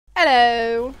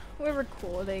Hello. We're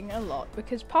recording a lot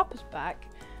because Papa's back,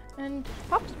 and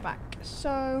Papa's back.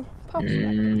 So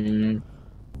Papa's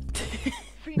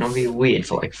back. Not be weird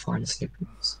for like 5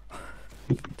 seconds.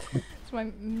 It's my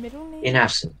middle name.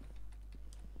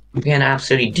 We're getting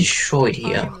absolutely destroyed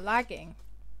here. I am lagging.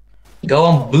 Go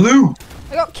on blue.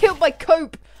 I got killed by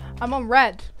Cope. I'm on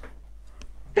red.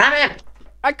 Damn it!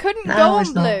 I couldn't No, go on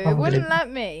it's blue. not It wouldn't let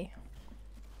me.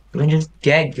 We just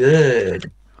get good.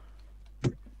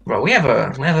 Bro, we have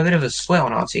a bit of a sweat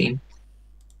on our team.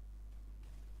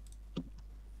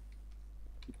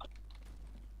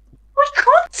 We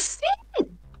can't see.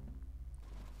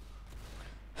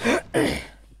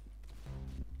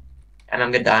 And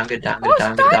I'm gonna die. It's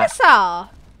a dinosaur.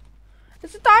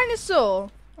 It's a dinosaur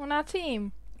on our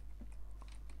team.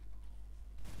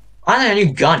 I need a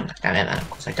new gun. Damn it, man.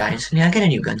 Of course I die instantly. I get a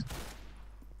new gun.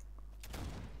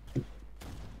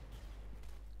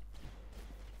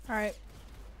 Alright.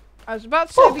 I was about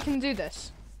to say we can do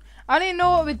this. I don't even know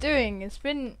what we're doing. It's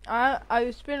been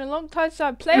it's been a long time since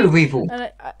I played. Shoot people.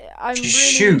 And I'm really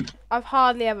Shoot. I've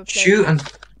hardly ever played.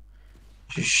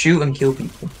 Shoot and kill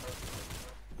people.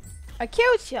 I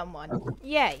killed someone.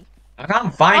 Yay. I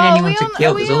can't find anyone to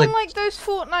kill. Are we on like those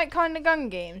Fortnite kind of gun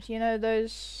games? You know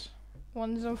those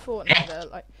ones on Fortnite that are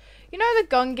like, you know the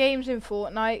gun games in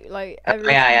Fortnite, like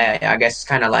every yeah. I guess it's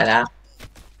kind of like that.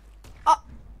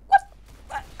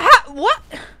 What?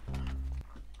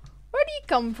 Where do you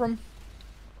come from?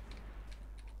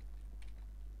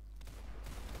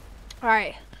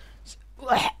 Alright.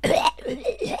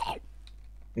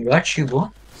 Got you,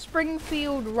 what?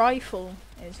 Springfield Rifle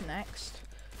is next.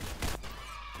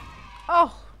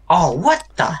 Oh. Oh, what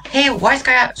the hell? Why is this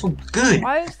guy so good?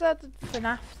 Why is that the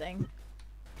FNAF thing?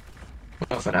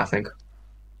 Not for nothing.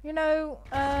 You know,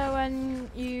 when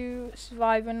you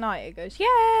survive a night, it goes, yay!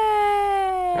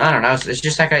 I don't know. It's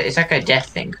just like it's like a death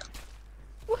thing.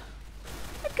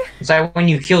 Okay. It's like when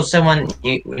you kill someone,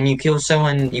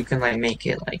 you can like make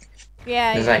it like.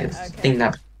 Yeah. There's like a thing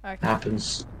that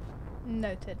happens.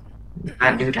 Noted.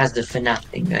 That dude has the FNAF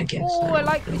thing, I guess. Oh, I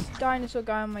like this dinosaur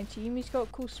guy on my team. He's got a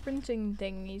cool sprinting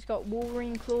thing. He's got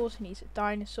Wolverine claws and he's a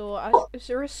dinosaur. It's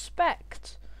a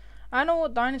respect. I know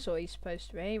what dinosaur he's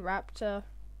supposed to be. Raptor.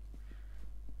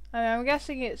 I mean, I'm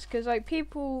guessing it's because like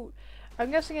people. I'm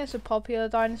guessing it's a popular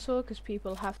dinosaur because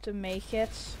people have to make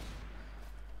it.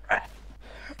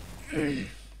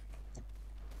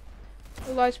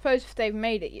 Although I suppose if they've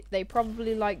made it, they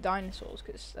probably like dinosaurs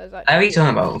because there's like. What are you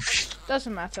talking about?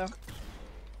 Doesn't matter.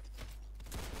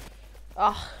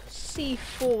 Ah,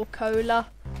 C4 cola.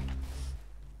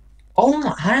 Oh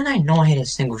my! How did I not hit a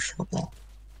single shot there?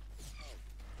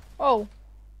 Oh,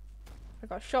 I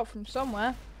got shot from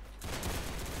somewhere.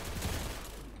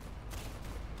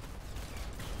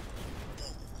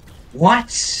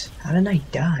 What? How did I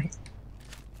die?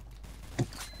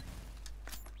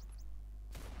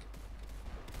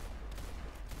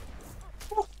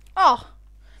 Oh,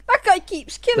 that guy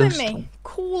keeps killing me.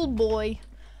 Cool boy.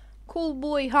 Cool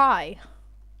boy high.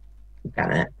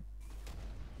 Damn it.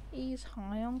 He's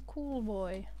high on cool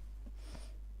boy.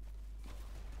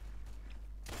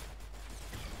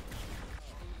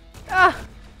 Ah!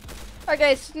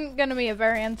 Okay, it's not gonna be a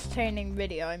very entertaining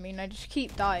video. I mean, I just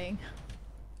keep dying.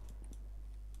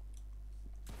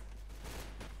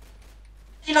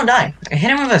 He don't die. I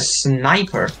hit him with a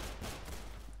sniper.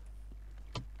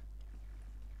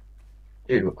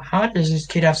 Dude, how does this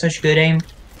kid have such good aim?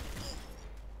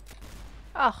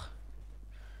 Ah.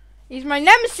 He's my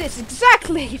nemesis,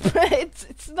 exactly! But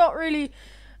it's not really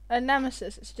a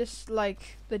nemesis, it's just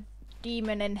like the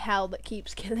demon in hell that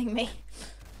keeps killing me.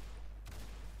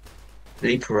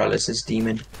 The paralysis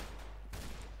demon.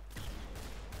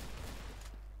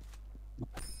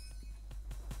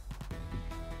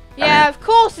 Yeah, of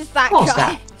course it's that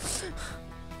guy.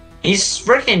 He's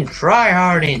freaking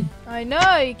tryharding. I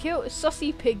know, he killed a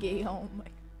sussy piggy. Oh my.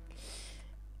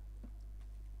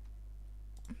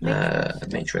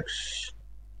 Matrix.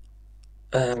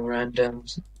 Random.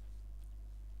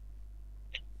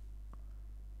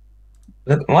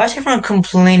 Look, why is everyone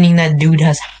complaining that dude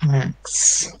has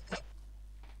hacks?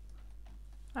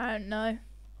 I don't know.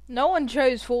 No one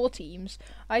chose 4 teams.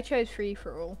 I chose free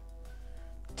for all.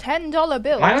 $10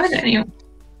 bills. Why would anyone?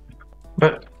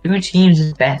 But 2 teams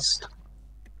is best.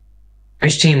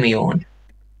 Which team are you on?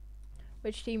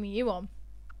 Which team are you on?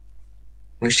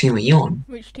 Which team are you on?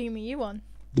 Which team are you on?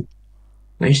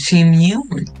 Which team are you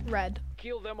on? Red.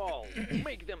 Kill them all.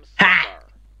 Make them Ha! suffer.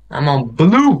 I'm on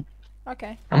blue.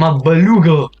 Okay. I'm a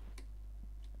beluga.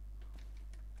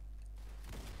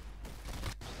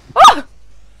 Oh!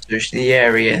 Search the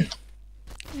area.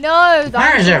 No, the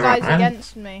Where is other guy's everyone?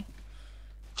 against me.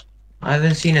 I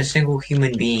haven't seen a single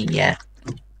human being yet.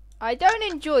 I don't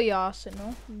enjoy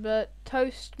Arsenal, but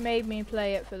Toast made me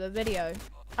play it for the video.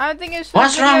 I don't think it's for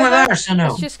What's the wrong video, with though.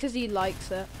 Arsenal? It's just because he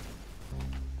likes it.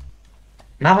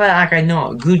 Not that like I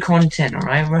know good content,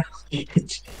 alright, bro?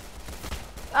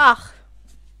 Ah,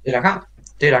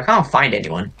 Dude, I can't find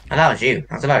anyone. And that was you.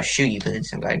 I was about to shoot you, but then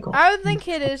some guy got. I don't think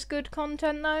it is good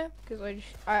content though, because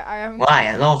I haven't. Why?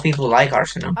 A lot of people like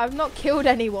Arsenal. I've not killed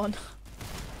anyone.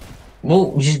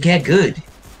 Well, just get good.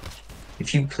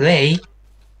 If you play,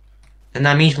 then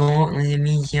that means more.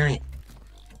 Yeah.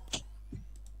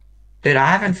 Dude, I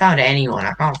haven't found anyone.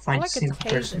 I can't I find a like a single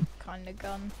taser person. kind of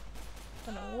gun.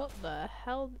 I don't know what the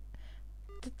hell.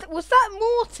 Was that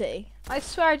Morty? I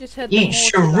swear I just heard the Eat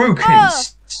Morty. Like, ah!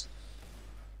 shurikens!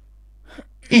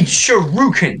 Eat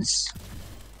shurikens!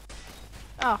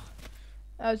 Oh.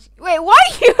 Wait, why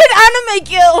are you an anime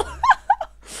kill?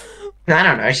 I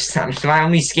don't know, it's just my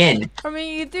only skin. I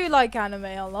mean, you do like anime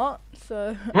a lot,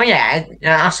 so. Well,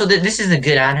 yeah, so this is a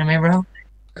good anime, bro.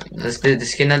 The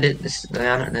skin I did,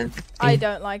 the I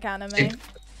don't like anime.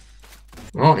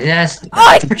 Well, yes.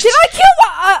 Oh, did I kill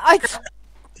I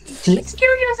Let's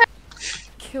kill yourself.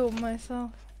 killed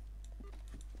myself.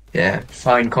 Yeah,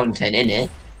 find content in it.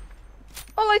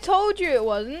 Well, I told you it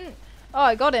wasn't. Oh,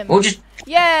 I got him. Well, just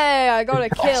Yay, I got a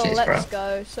kill. Practice, Let's bro.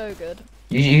 go. So good.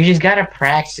 you just gotta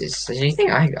practice. Do you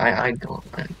think I got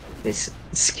this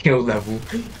skill level?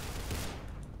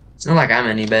 It's not like I'm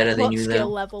any better than What you, skill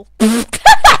though. level?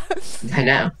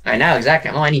 I know exactly.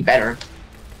 I'm not any better.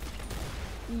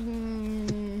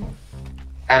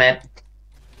 Damn it.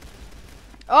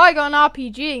 Oh, I got an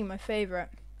RPG, my favorite.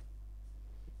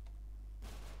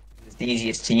 It's the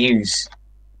easiest to use.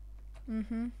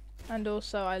 And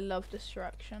also, I love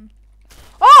destruction.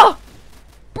 Oh!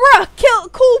 Bruh!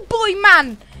 Cool boy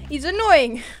man! He's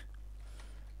annoying.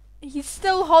 He's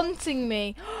still haunting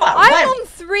me. I'm on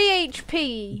 3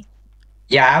 HP.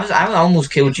 Yeah, I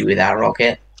almost killed you with that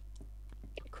rocket.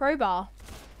 Crowbar.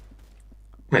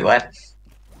 Wait, what?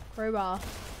 Crowbar.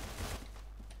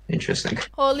 Interesting.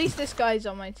 Or at least this guy's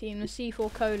on my team, the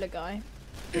C4 Cola guy.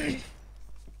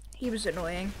 He was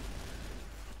annoying.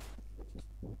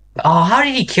 Oh, how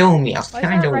did he kill me? I was Why is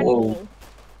kind that of red low. ball?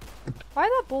 Why are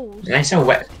there balls? It's a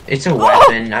Oh!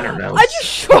 weapon. I don't know. I just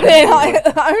shot it.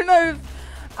 I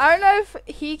don't know if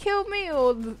he killed me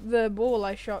or the ball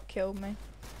I shot killed me.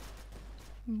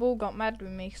 The ball got mad with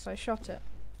me because I shot it.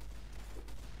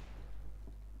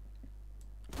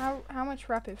 How much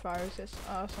rapid fire is this?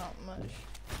 Oh, it's not much.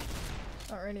 It's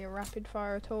not really a rapid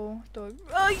fire at all.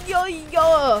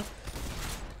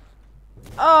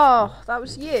 Oh, that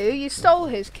was you. You stole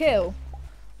his kill.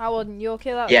 That wasn't your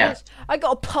kill. That was his. I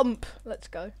got a pump. Let's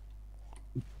go.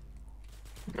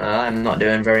 I'm not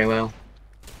doing very well.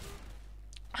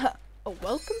 Oh,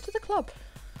 welcome to the club.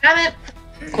 Damn it!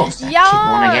 Of course, that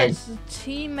kid won again. Yes,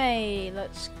 teammate.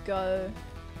 Let's go.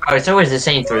 Oh, it's always the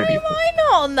same three Why am people. I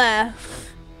not on there?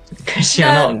 Because you're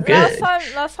No, not good.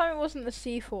 Last time it wasn't the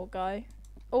C4 guy.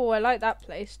 Oh, I like that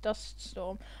place. Dust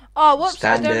Storm. Oh, whoops!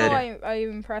 I don't know Standard. what I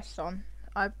even pressed on.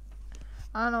 I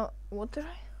don't know. What did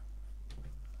I?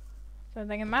 Don't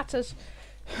think it matters.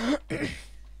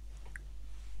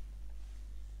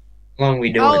 How long are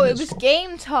we doing Oh, it this was for?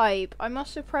 game type. I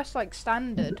must have pressed like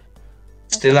standard.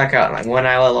 Still like a 1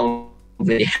 hour long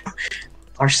video.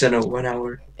 Arsenal 1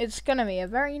 hour. It's gonna be a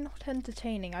very not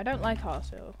entertaining. I don't like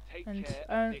Arsenal. Take And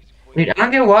care. Dude, I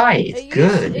don't get why. It's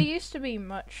good. It used to be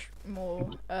much more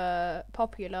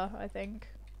popular, I think.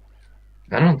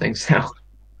 I don't think so. I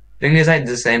think it's like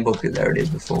the same popularity as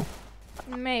before.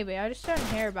 Maybe I just don't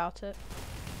hear about it.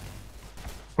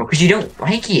 Well, because you don't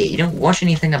like it. You don't watch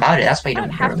anything about it. That's why you I don't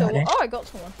don't hear have to. about it. Oh, I got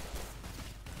someone.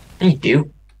 You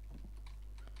do.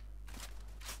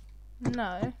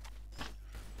 No.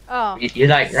 Oh. You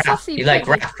like Raft. Sussy You like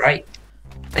piggy. Raft, right?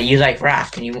 You like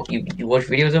Raft, and you watch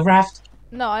videos of Raft.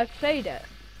 No, I've played it.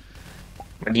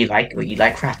 What do you like? What you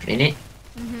like Raft in it?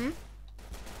 Mhm.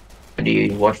 Or do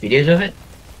you watch videos of it?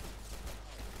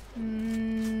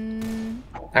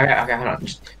 Okay, hold on.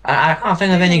 I can't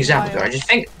think of any examples.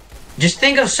 Right? Just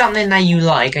think of something that you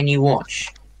like and you watch.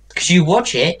 Because you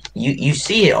watch it, you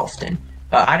see it often.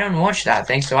 But I don't watch that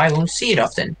thing, so I won't see it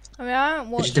often. I mean, I don't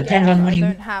watch just depends on what I you-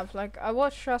 don't have. Like, I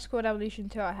watched Jurassic World Evolution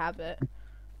 2, I have it.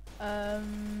 But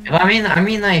I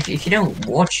mean, like, if you don't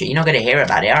watch it, you're not gonna hear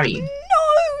about it, are you? No!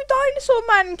 Dinosaur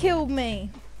Man killed me!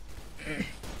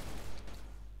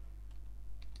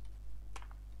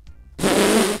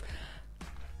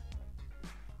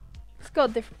 It's got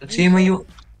a different...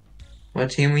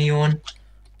 What team were you on?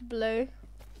 Blue.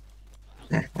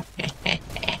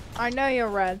 I know you're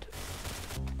red.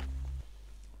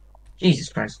 Jesus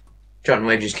Christ. John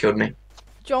Wick just killed me.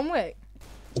 John Wick.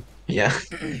 Yeah.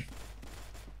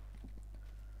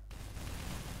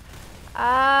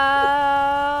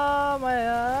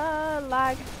 My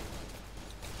lag.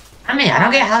 I mean, I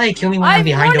don't get how they kill me when I'm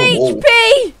behind 1 a wall.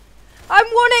 HP! I'm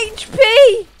 1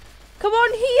 HP! Come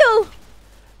on, heal!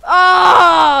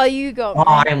 Ah, you got me.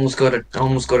 Oh, I almost got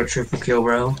a triple kill,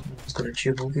 bro. Almost got a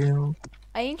triple kill.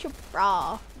 I ain't your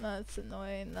bra. That's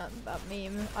annoying. That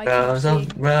meme. I keep Rose, oh,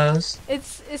 seeing. Rose.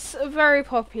 It's a very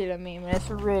popular meme. And it's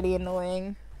really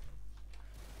annoying.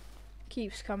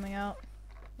 Keeps coming out.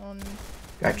 On.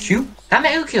 Got you. Damn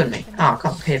it, who killed me? Oh, I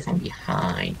got hit from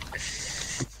behind.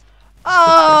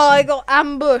 Oh, I got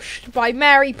ambushed by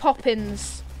Mary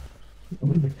Poppins.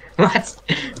 What?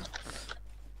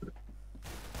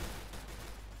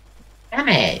 Damn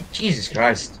it! Jesus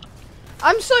Christ.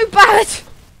 I'm so bad.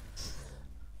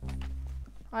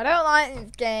 I don't like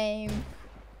this game.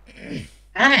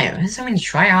 Damn it, there's so many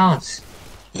tryouts.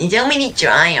 You so many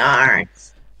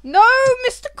tryouts. No,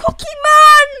 Mr. Cookie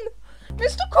Man!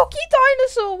 Mr. Cookie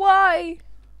Dinosaur, why?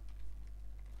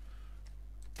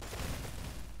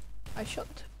 I shot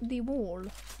the wall.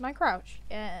 Can I crouch?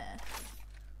 Yeah.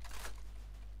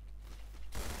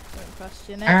 Don't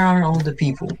question Where it. are all the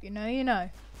people? You know, you know.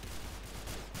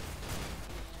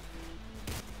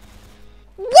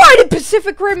 Why did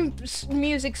Pacific Rim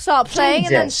music start playing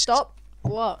and then Jesus. stop?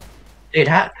 What? Dude,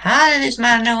 how did this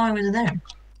man know I was there?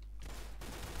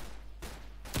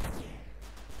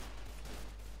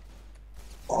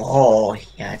 Oh,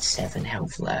 he had 7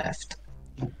 health left.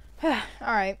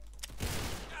 Alright.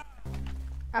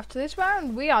 After this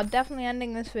round, we are definitely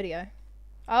ending this video.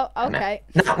 Oh, okay.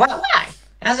 No, why?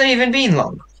 It hasn't even been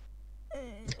long.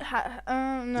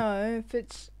 No, if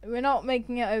it's... We're not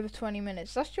making it over 20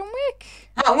 minutes. That's John Wick.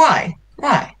 Oh, why?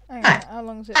 Why? Hang Ah. on, how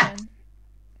long's it been?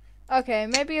 Okay,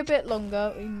 maybe a bit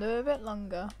longer. We can do a bit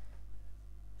longer.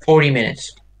 40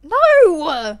 minutes.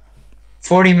 No!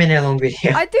 40-minute long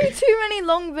video. I do too many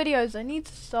long videos. I need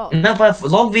to stop. No, but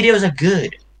long videos are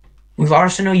good. With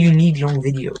Arsenal, you need long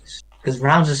videos. Because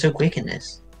rounds are so quick in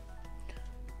this.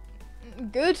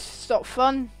 Good. Stop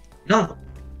fun. No.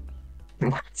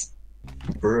 What?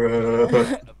 Bruh. Of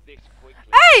this quickly.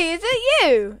 Hey, is it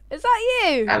you? Is that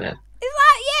you? I know. Is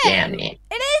that you? Damn it.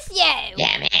 It is you.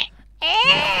 Damn it.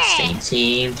 Eh. Same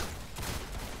team.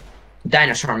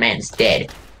 Dinosaur Man's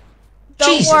dead.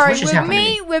 Don't Jesus, worry. what just happened to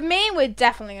me? With me, we're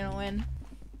definitely gonna win.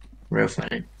 Real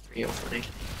funny. Real funny.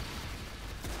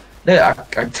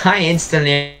 Look, I die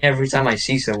instantly every time I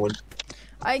see someone.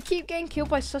 I keep getting killed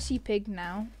by Sussy Pig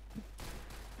now.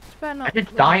 It's better not I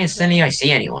just die instantly I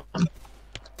see anyone.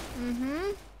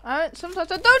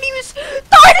 Sometimes I don't even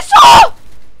dinosaur.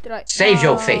 Did I Save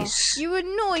your face. You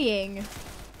annoying.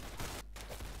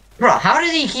 Bro, how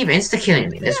did he keep insta-killing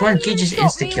me? This one kid just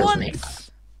insta-kills me.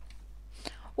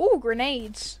 Oh,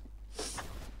 grenades.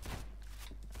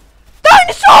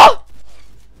 Dinosaur!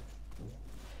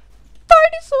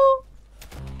 Dinosaur!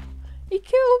 He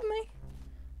killed me.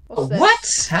 What's this?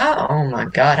 What? How? Oh my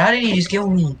god, how did he just kill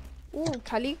me? Ooh,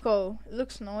 Calico. It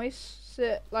looks nice. Is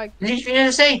it like Did you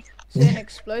just say? is it an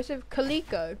explosive?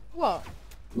 Calico. What?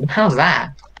 How's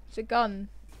that? It's a gun.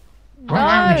 What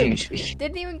language do you speak?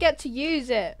 Didn't even get to use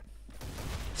it.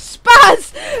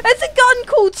 Spaz! There's a gun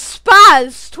called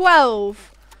Spaz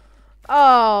 12.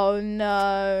 Oh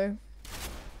no.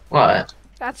 What?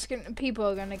 That's gonna. People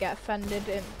are gonna get offended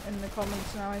in the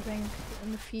comments now. I think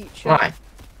in the future. Why?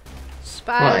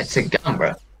 Spaz. Well, it's a gun,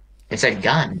 bro. It's a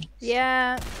gun.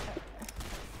 Yeah.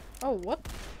 Oh, what?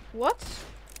 What?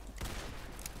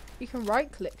 You can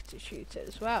right click to shoot it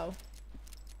as well.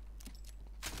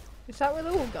 Is that with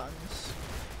all guns?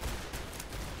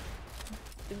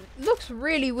 It looks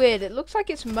really weird. It looks like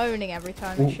it's moaning every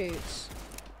time it shoots.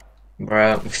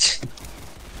 Bro. It's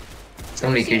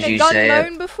only Seen because a you gun say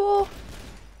moan it. before?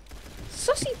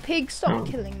 Sussy pig, stop Oh.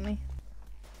 killing me.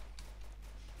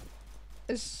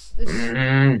 It's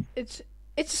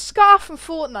a scar from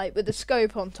Fortnite with a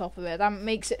scope on top of it. That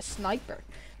makes it a sniper.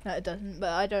 No, it doesn't, but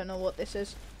I don't know what this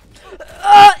is.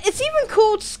 It's even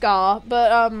called Scar,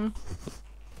 but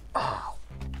oh.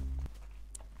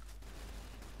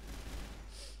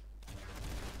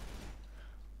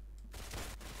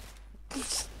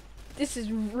 This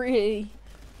is really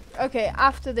okay.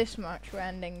 After this match, we're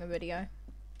ending the video.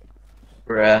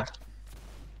 Bruh.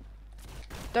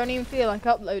 Don't even feel like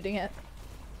uploading it.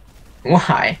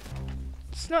 Why?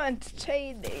 It's not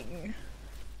entertaining.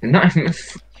 Not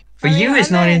for I mean, you,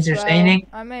 it's I not may as well- entertaining.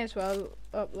 I may as well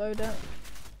upload it.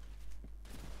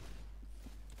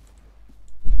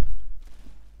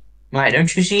 Why,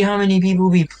 don't you see how many people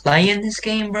be playing this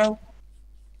game, bro?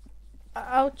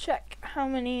 I'll check how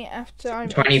many after I'm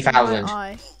 20,000.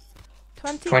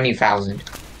 20? 20,000.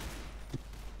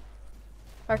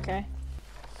 Okay.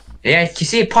 Yeah, you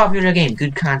see a popular game,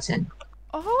 good content.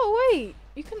 Oh wait,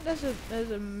 you can. There's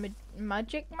a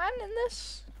magic man in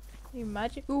this. You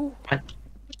magic. Ooh. What?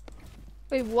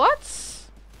 Wait, what?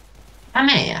 I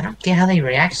mean, I don't get how they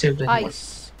react so good.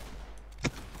 Ice.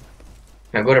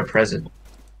 Now go to present.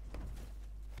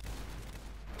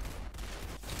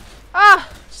 Ah,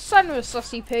 son of a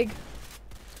sussy pig.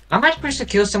 How am I supposed to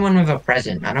kill someone with a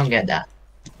present? I don't get that.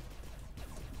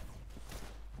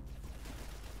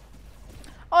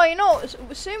 Oh, you know,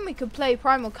 soon we could play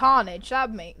Primal Carnage.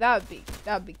 That'd be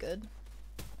good.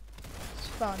 It's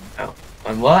fun. Oh,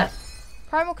 and what?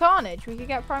 Primal Carnage. We could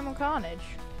get Primal Carnage.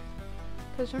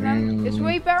 Because remember, it's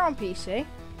way better on PC.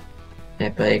 Yeah,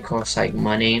 but it costs like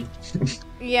money.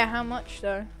 Yeah, how much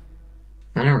though?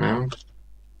 I don't know.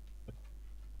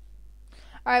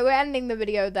 Alright, we're ending the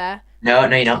video there. No,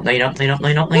 you don't. No, you don't. No, you don't. No,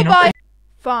 you don't. No, you don't. Goodbye.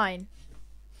 Fine.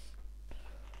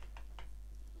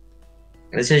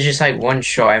 This is just like one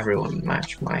shot everyone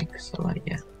match, Mike. So like,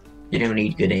 yeah, you don't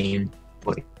need good aim,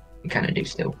 but you kind of do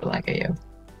still. But like, yo.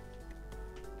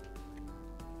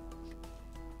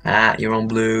 Ah, you're on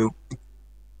blue.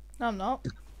 No, I'm not.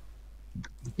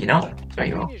 You know? There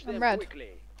you are. Finish I'm them red. quickly.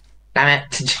 Damn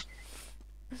it.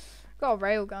 Got a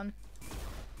railgun.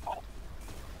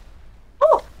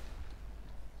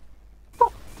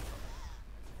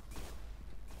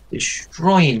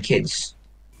 Destroying kids.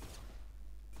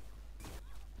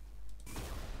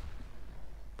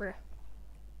 Bruh.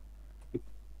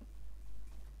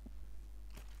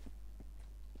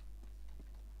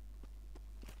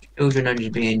 Children are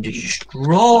just being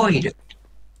destroyed.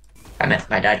 Damn it,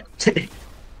 I died.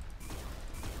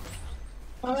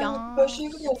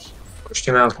 Pushed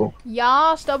him out.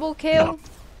 Yas, double kill.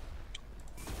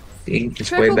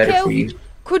 It's way Triple better kill. for you.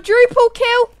 Quadruple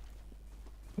kill.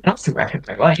 Not too bad.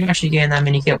 Why are you actually getting that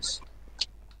many kills?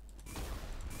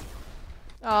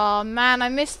 Oh man, I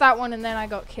missed that one and then I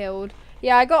got killed.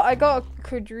 Yeah, I got a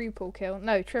quadruple kill.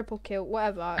 No, triple kill,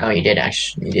 whatever. Oh, you did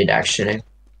actually. You did actually.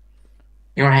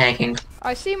 You're hacking.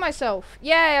 I see myself.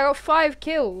 Yeah, I got 5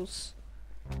 kills.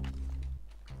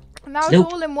 And that was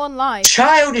Nope. all in one life.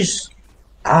 Childish.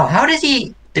 Oh, how does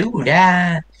he do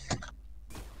that?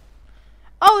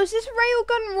 Oh, is this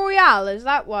Railgun Royale? Is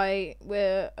that why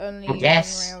we're only using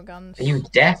Yes. railguns? Are you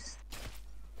deaf?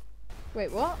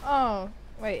 Wait, what? Oh,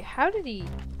 wait, how did he...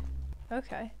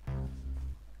 Okay.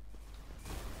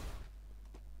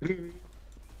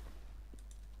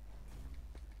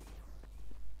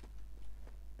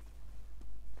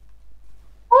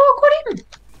 Oh, got him.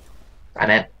 Damn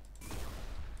it.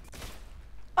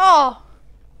 Oh!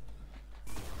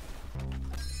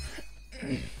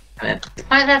 Damn it.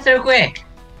 Why is that so quick?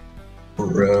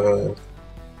 Bruh.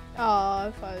 Oh,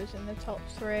 if I was in the top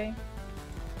 3.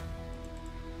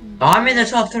 Oh, I'm in the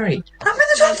top 3. I'm in the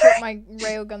I top put 3. my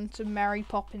railgun to Mary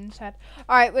Poppins' head.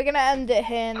 Alright, we're gonna end it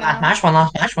here now. Smash one,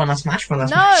 last smash one, last smash one,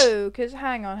 last smash. No, because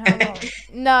hang on, how long?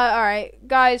 No, alright,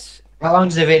 guys, How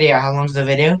long's the video? How long's the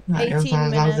video? 18 How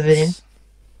long's the video? minutes.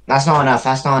 That's not enough.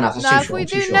 That's not enough. That's Now, too if short. we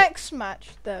Too do short. next match,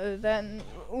 though, then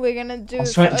we're gonna do...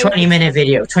 That's 20-minute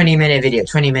video. 20-minute video.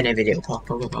 20-minute video. Pop,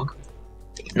 pop, pop, pop.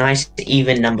 Nice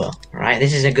even number. Right.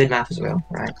 This is a good map as well.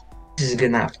 Right. This is a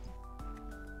good map.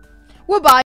 Goodbye.